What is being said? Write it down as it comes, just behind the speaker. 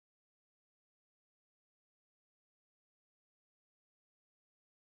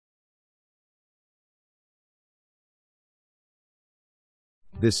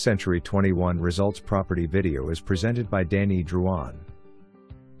This Century 21 Results Property video is presented by Danny Druan.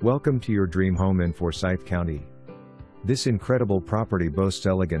 Welcome to your dream home in Forsyth County. This incredible property boasts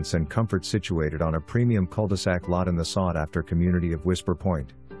elegance and comfort, situated on a premium cul-de-sac lot in the sought-after community of Whisper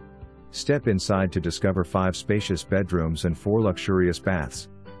Point. Step inside to discover 5 spacious bedrooms and 4 luxurious baths,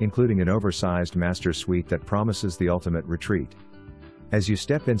 including an oversized master suite that promises the ultimate retreat. As you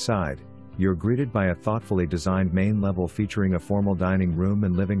step inside, you're greeted by a thoughtfully designed main level featuring a formal dining room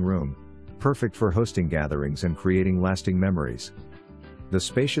and living room, perfect for hosting gatherings and creating lasting memories. The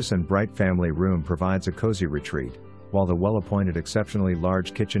spacious and bright family room provides a cozy retreat, while the well-appointed exceptionally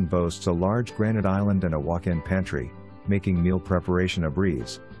large kitchen boasts a large granite island and a walk-in pantry, making meal preparation a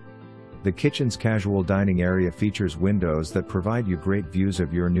breeze. The kitchen's casual dining area features windows that provide you great views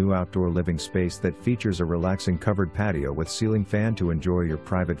of your new outdoor living space that features a relaxing covered patio with ceiling fan to enjoy your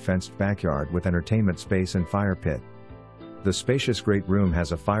private fenced backyard with entertainment space and fire pit. The spacious great room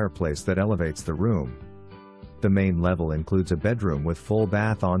has a fireplace that elevates the room. The main level includes a bedroom with full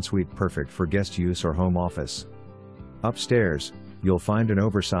bath ensuite, perfect for guest use or home office. Upstairs, you'll find an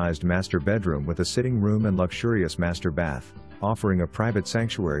oversized master bedroom with a sitting room and luxurious master bath, offering a private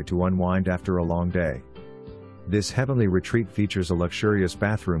sanctuary to unwind after a long day. This heavenly retreat features a luxurious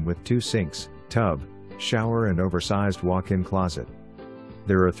bathroom with 2 sinks, tub, shower and oversized walk-in closet.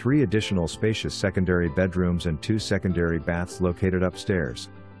 There are 3 additional spacious secondary bedrooms and 2 secondary baths located upstairs.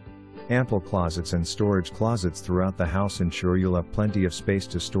 Ample closets and storage closets throughout the house ensure you'll have plenty of space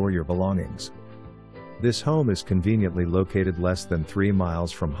to store your belongings. This home is conveniently located less than 3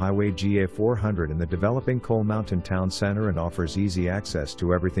 miles from Hwy GA-400 in the developing Coal Mountain Town Center and offers easy access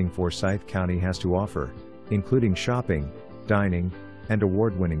to everything Forsyth County has to offer, including shopping, dining, and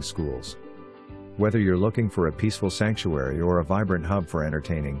award-winning schools. Whether you're looking for a peaceful sanctuary or a vibrant hub for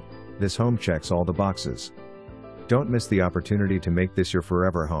entertaining, this home checks all the boxes. Don't miss the opportunity to make this your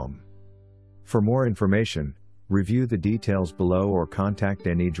forever home. For more information, review the details below or contact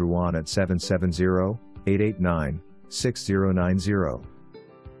Danny Druan at 770-889-6090.